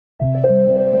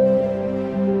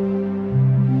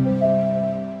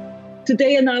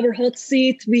Today in our hot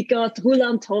seat, we got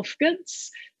Roeland Hofkens,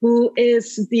 who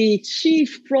is the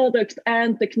Chief Product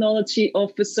and Technology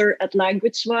Officer at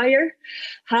LanguageWire.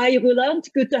 Hi, Roeland.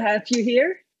 Good to have you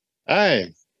here.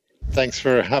 Hi. Thanks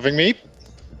for having me.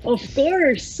 Of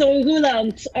course. So,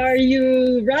 Roeland, are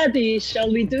you ready?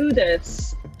 Shall we do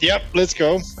this? Yep, let's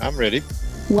go. I'm ready.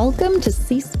 Welcome to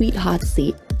C-Suite Hot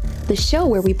Seat, the show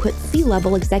where we put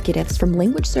C-level executives from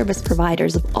language service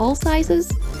providers of all sizes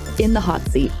in the hot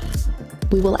seat.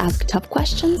 We will ask tough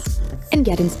questions and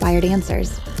get inspired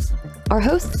answers. Our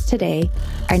hosts today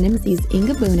are Nimsi's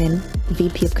Inga Boonen,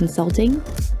 VP of Consulting,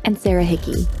 and Sarah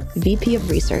Hickey, VP of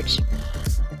Research.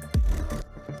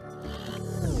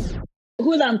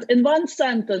 Roeland, in one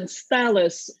sentence, tell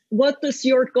us, what does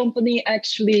your company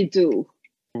actually do?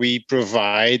 We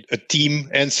provide a team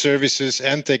and services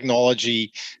and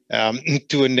technology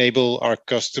to enable our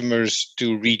customers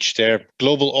to reach their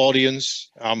global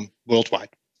audience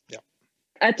worldwide.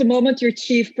 At the moment, you're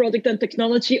Chief Product and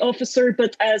Technology Officer,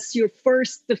 but as the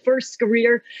first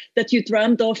career that you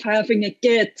dreamt of having a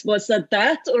kid, was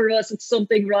that, or was it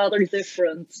something rather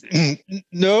different?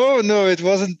 No, it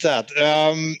wasn't that.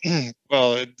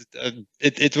 Well,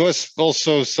 it was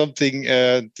also something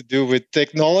to do with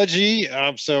technology.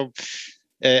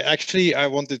 Actually, I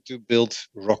wanted to build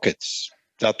rockets.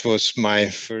 That was my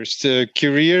first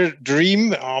career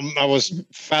dream. I was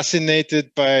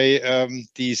fascinated by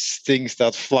these things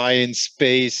that fly in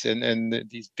space and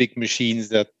these big machines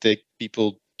that take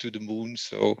people to the moon.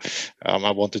 So I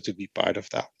wanted to be part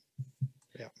of that.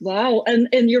 Yeah. Wow. And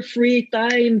in your free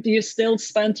time, do you still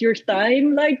spend your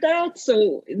time like that?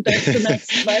 So that's the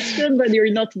next question. When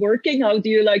you're not working, how do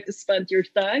you like to spend your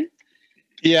time?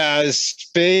 Yeah,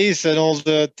 space and all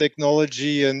the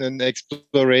technology and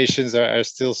explorations are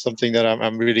still something that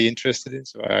I'm really interested in.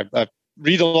 So I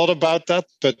read a lot about that,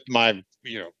 but my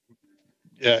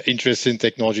interests in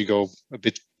technology go a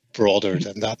bit broader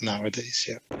than that nowadays.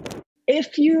 Yeah.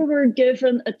 If you were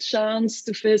given a chance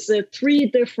to visit 3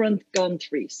 different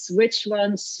countries, which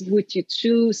ones would you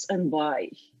choose and why?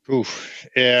 Well,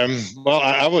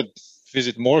 I would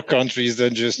visit more countries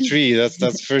than just 3.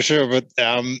 That's for sure. But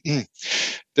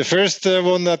the first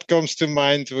one that comes to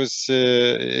mind was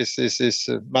is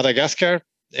Madagascar.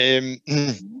 Why?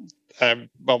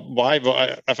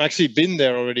 Well, I've actually been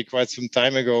there already quite some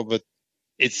time ago, but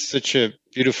it's such a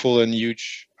beautiful and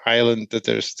huge island that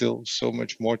there's still so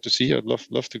much more to see. I'd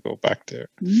love to go back there.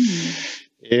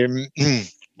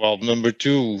 Well, number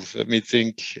 2, let me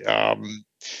think. I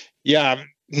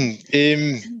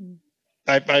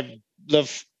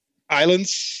love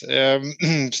islands.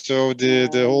 So the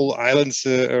whole islands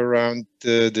around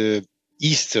the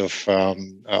east of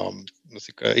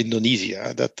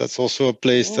Indonesia. That's also a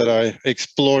place that I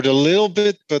explored a little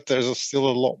bit, but there's still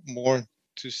a lot more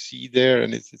to see there,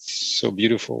 and it's so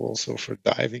beautiful also for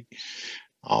diving.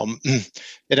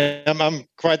 And I'm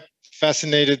quite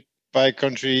fascinated by a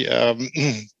country,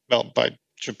 by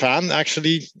Japan,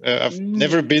 actually. I've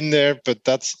never been there, but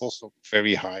that's also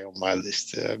very high on my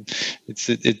list.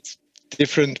 It's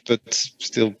different, but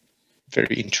still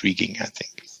very intriguing, I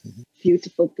think.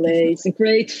 Beautiful place and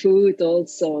great food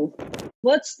also.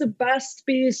 What's the best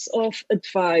piece of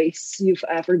advice you've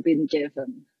ever been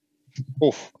given?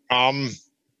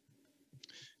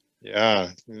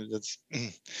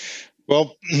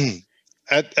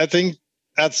 I think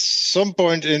at some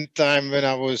point in time when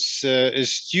I was a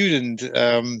student,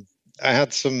 I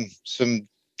had some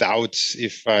doubts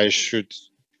if I should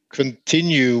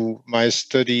continue my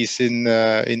studies in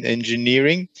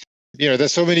engineering.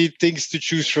 There's so many things to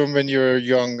choose from when you're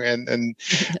young, and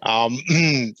I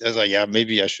was like,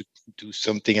 maybe I should do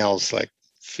something else like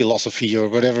philosophy or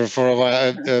whatever for a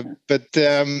while. But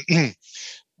then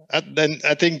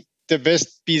I think the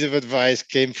best piece of advice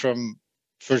came from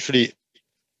virtually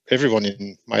everyone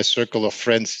in my circle of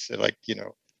friends. Like,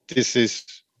 this is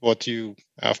what you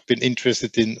have been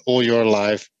interested in all your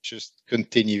life. Just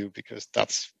continue, because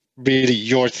that's really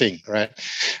your thing, right?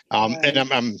 And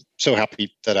I'm so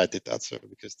happy that I did that. So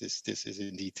because this is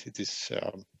indeed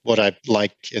what I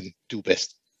like and do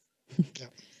best. Yeah.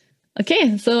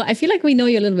 Okay, so I feel like we know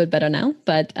you a little bit better now,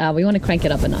 but we want to crank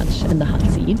it up a notch in the hot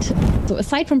seat. So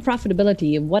aside from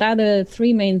profitability, what are the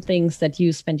 3 main things that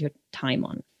you spend your time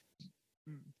on?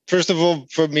 First of all,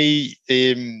 for me,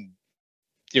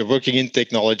 working in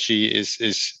technology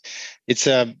it's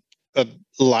a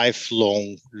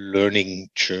lifelong learning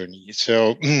journey.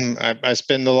 So I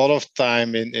spend a lot of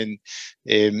time in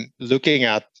looking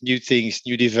at new things,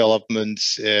 new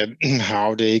developments,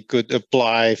 how they could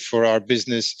apply for our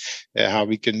business, how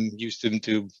we can use them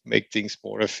to make things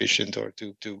more efficient or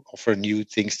to offer new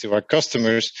things to our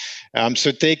customers.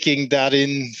 So taking that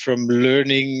in from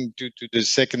learning to the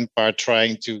second part,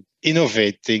 trying to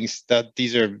innovate things, that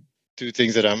these are two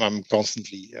things that I'm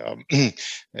constantly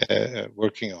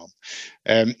working on.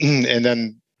 And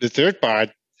then the third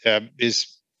part is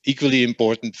equally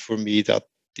important for me, that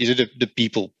these are the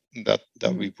people that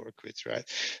we work with, right?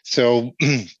 So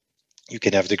you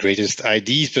can have the greatest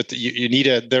ideas, but you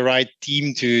need the right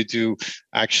team to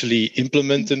actually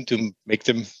implement them, to make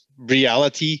them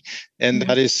reality. And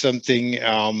that is something,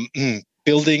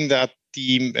 building that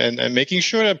team and making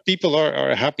sure that people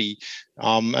are happy.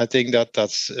 I think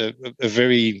that's a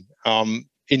very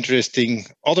interesting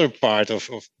other part of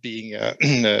being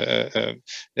an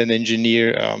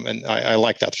engineer, and I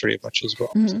like that very much as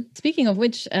well. Speaking of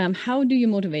which, how do you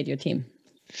motivate your team?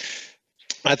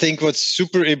 I think what's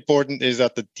super important is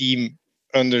that the team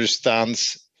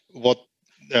understands what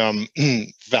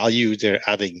value they're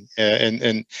adding,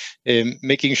 and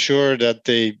making sure that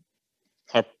they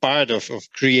are part of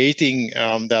creating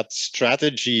that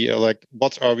strategy. Like,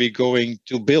 what are we going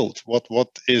to build? What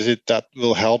is it that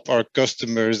will help our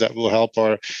customers, that will help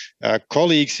our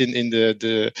colleagues in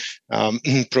the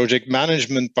project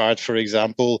management part, for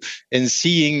example, and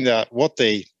seeing that what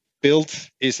they built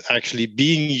is actually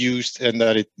being used and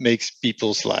that it makes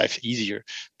people's life easier.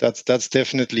 That's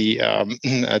definitely,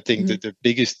 I think, the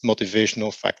biggest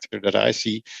motivational factor that I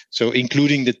see. So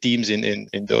including the teams in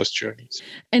those journeys.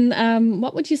 And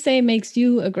what would you say makes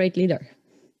you a great leader?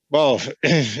 Well,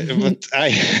 but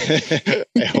I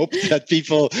hope that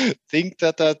people think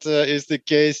that is the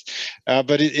case.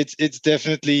 But it's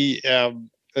definitely an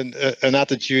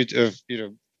attitude of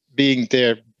being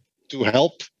there to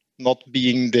help, not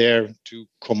being there to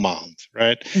command,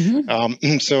 right?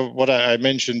 So what I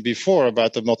mentioned before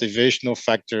about the motivational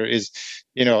factor is,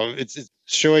 it's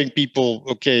showing people,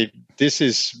 okay,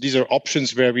 these are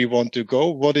options where we want to go.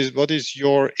 What is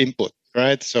your input,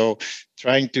 right? So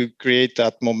trying to create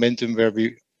that momentum where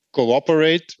we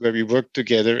cooperate, where we work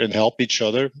together and help each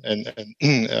other, and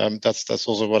that's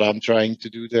also what I'm trying to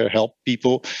do there, help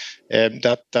people.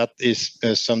 That is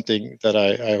something that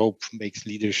I hope makes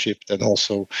leadership then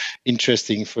also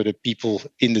interesting for the people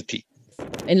in the team.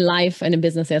 In life and in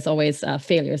business, there's always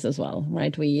failures as well,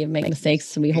 right? We make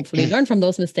mistakes, we hopefully learn from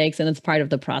those mistakes, and it's part of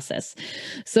the process.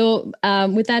 So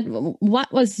with that,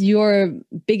 what was your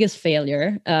biggest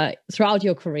failure throughout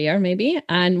your career, maybe,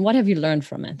 and what have you learned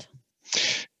from it?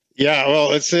 Yeah, well,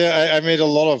 let's say I made a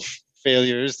lot of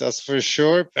failures, that's for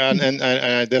sure, and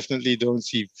I definitely don't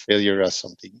see failure as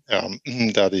something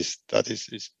that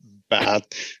is bad,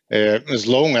 as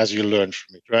long as you learn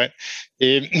from it, right?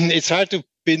 It's hard to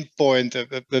pinpoint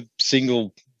a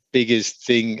single biggest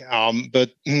thing,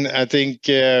 but I think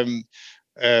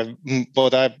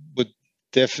what I would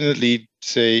definitely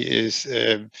say is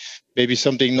maybe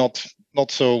something not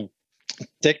so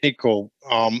technical,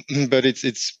 but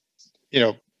it's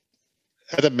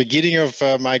at the beginning of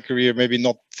my career, maybe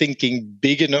not thinking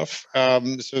big enough.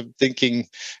 So thinking,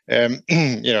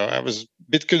 I was a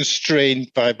bit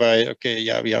constrained by okay,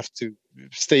 yeah, we have to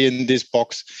stay in this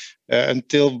box,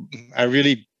 until I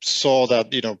really saw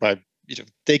that, by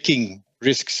taking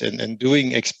risks and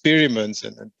doing experiments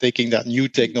and taking that new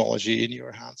technology in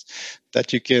your hands,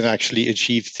 that you can actually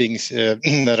achieve things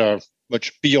that are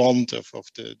much beyond of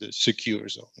the secure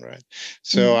zone, right?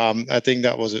 So I think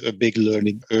that was a big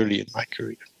learning early in my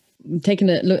career. Taking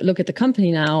a look at the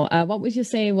company now, what would you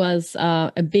say was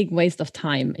a big waste of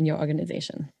time in your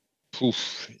organization? Well,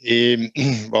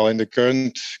 in the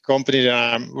current company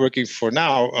that I'm working for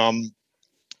now,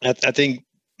 I think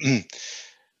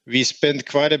we spent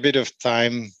quite a bit of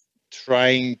time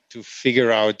trying to figure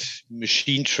out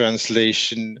machine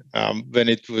translation when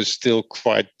it was still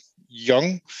quite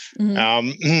young,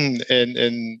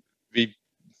 and we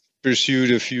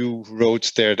pursued a few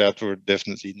roads there that were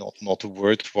definitely not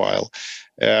worthwhile.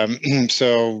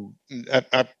 So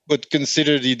I would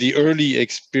consider the early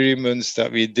experiments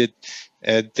that we did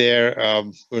there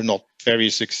were not very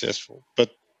successful.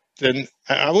 But then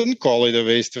I wouldn't call it a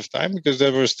waste of time, because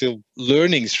there were still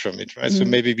learnings from it, right? So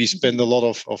maybe we spend a lot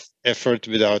of effort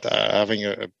without having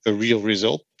a real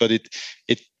result, but it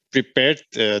prepared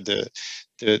the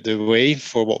way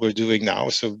for what we're doing now.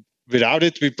 So without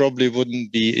it, we probably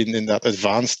wouldn't be in that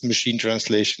advanced machine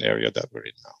translation area that we're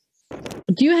in now.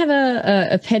 Do you have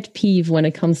a pet peeve when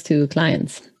it comes to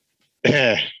clients?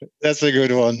 That's a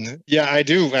good one. Yeah, I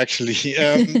do actually.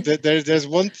 There's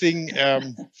one thing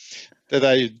that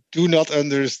I do not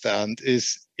understand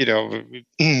is,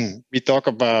 we talk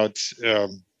about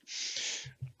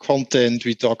content,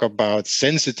 we talk about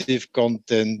sensitive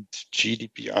content,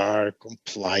 GDPR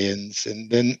compliance, and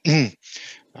then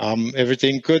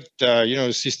everything good.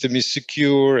 System is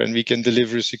secure and we can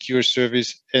deliver a secure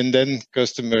service, and then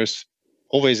customers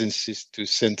always insist to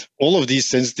send all of these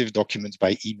sensitive documents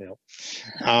by email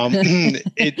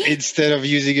instead of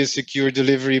using a secure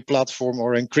delivery platform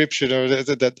or encryption or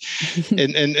that.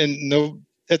 And no,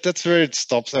 that's where it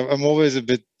stops. I'm always a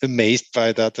bit amazed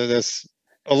by that. There's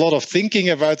a lot of thinking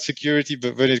about security,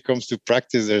 but when it comes to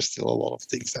practice, there's still a lot of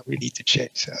things that we need to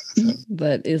change.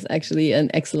 That is actually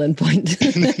an excellent point.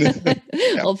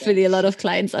 Hopefully, a lot of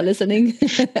clients are listening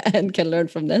and can learn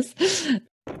from this.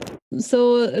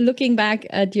 So looking back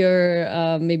at your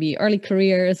maybe early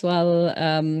career as well,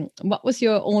 what was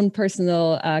your own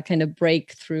personal kind of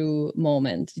breakthrough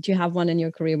moment? Did you have one in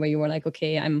your career where you were like,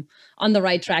 okay, I'm on the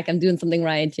right track, I'm doing something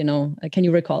right? Can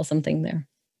you recall something there?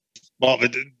 Well,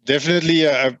 definitely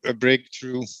a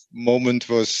breakthrough moment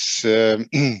was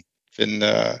when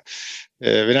I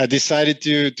decided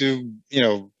to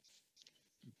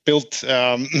built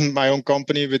my own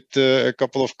company with a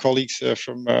couple of colleagues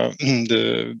from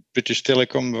the British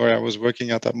Telecom, where I was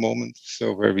working at that moment.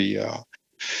 So where we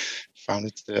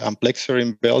founded the AMPLEXOR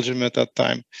in Belgium at that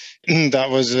time.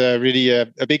 That was really a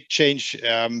big change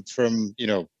from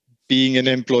being an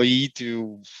employee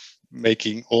to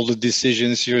making all the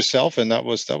decisions yourself, and that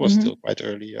was still quite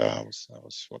early. I was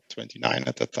 29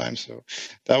 at that time, so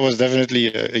that was definitely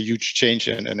a huge change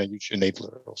and a huge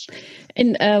enabler also.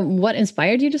 And what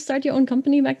inspired you to start your own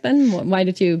company back then? Why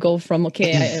did you go from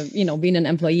being an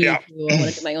employee to I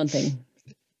want to do my own thing?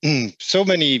 So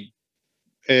many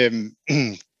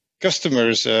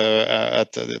customers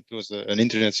it was an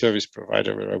internet service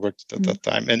provider where I worked at that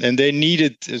time, and they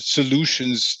needed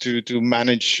solutions to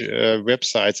manage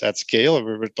websites at scale.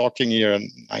 We were talking here in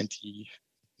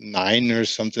 99 or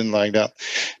something like that.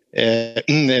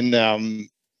 And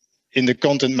in the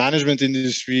content management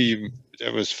industry,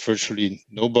 there was virtually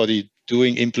nobody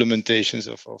doing implementations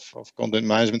of content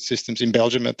management systems in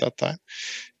Belgium at that time.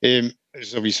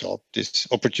 So we saw this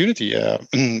opportunity,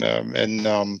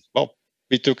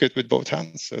 we took it with both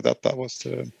hands. So that was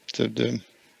the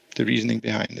reasoning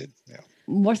behind it. Yeah.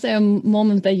 Was there a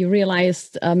moment that you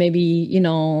realized maybe,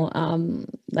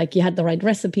 like you had the right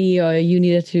recipe, or you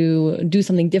needed to do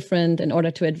something different in order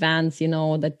to advance,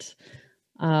 that,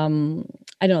 I don't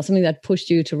know, something that pushed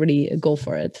you to really go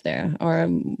for it there? Or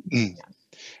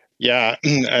Yeah,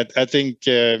 I think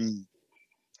we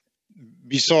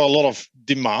saw a lot of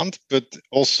demand, but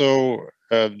also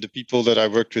the people that I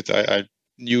worked with, I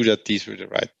knew that these were the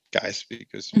right guys,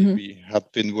 because we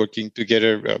had been working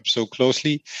together so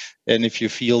closely. And if you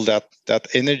feel that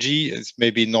energy, it's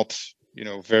maybe not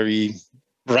very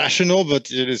rational,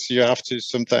 but you have to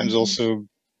sometimes also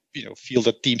feel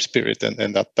the team spirit,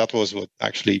 and that was what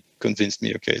actually convinced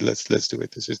me. Okay, let's do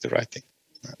it. This is the right thing.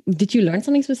 Did you learn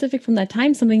something specific from that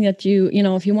time? Something that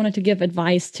if you wanted to give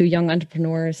advice to young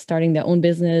entrepreneurs starting their own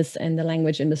business in the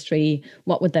language industry,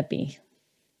 what would that be?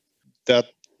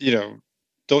 That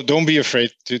don't be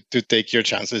afraid to take your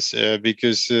chances,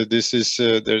 because this is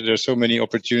there's so many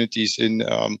opportunities in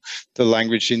the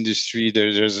language industry.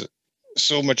 There's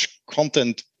so much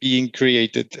content being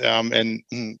created, and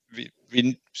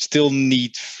we still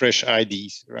need fresh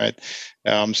ideas, right?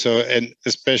 And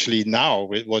especially now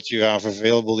with what you have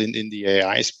available in the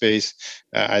AI space,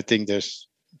 I think there's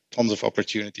tons of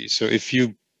opportunities. So if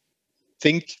you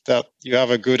think that you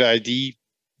have a good idea,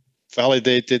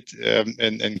 validate it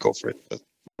and go for it.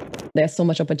 There's so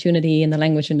much opportunity in the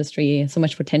language industry, so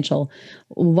much potential.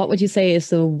 What would you say is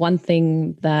the one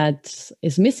thing that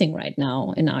is missing right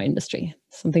now in our industry?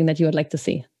 Something that you would like to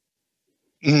see?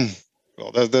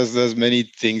 Well, there's many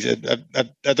things.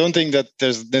 I don't think that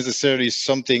there's necessarily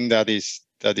something that is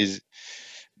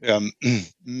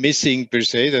missing per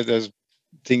se. That there's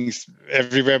things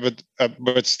everywhere, but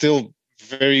still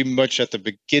very much at the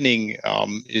beginning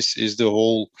is the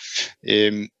whole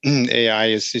AI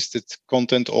assisted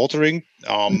content authoring,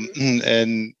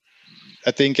 and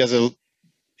I think as an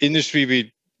industry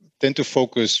we tend to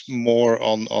focus more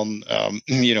on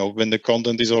when the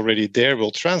content is already there,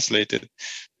 we'll translate it,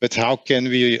 but how can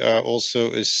we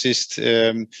also assist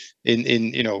in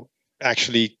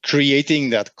actually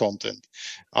creating that content?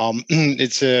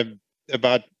 It's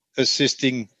about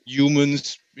assisting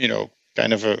humans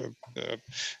kind of a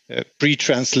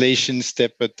pre-translation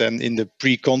step, but then in the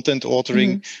pre-content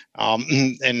authoring.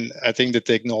 And I think the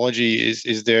technology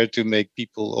is there to make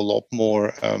people a lot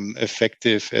more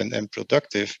effective and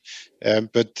productive.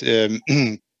 But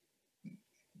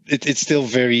it's still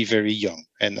very, very young.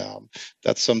 And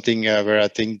that's something where I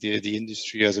think the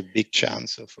industry has a big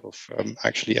chance of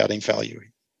actually adding value.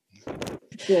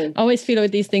 I always feel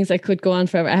with these things I could go on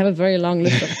forever. I have a very long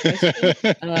list of questions.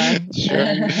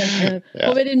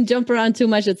 Hope I didn't jump around too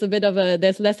much. It's a bit of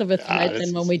there's less of a thread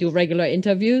than when we do regular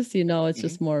interviews. You know, it's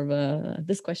just more of a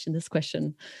this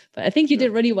question. But I think you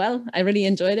did really well. I really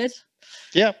enjoyed it.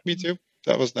 Yeah, me too.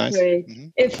 That was nice. Great.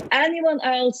 If anyone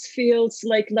else feels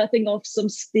like letting off some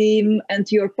steam and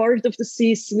you're part of the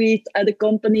C-suite at a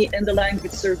company in the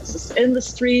language services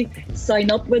industry, sign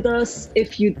up with us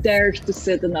if you dare to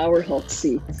sit in our hot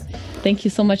seat. Thank you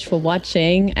so much for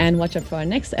watching, and watch out for our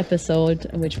next episode,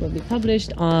 which will be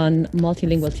published on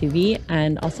MultiLingual TV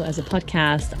and also as a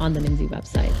podcast on the LIMSI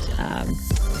website.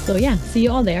 So yeah, see you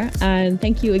all there. And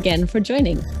thank you again for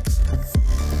joining.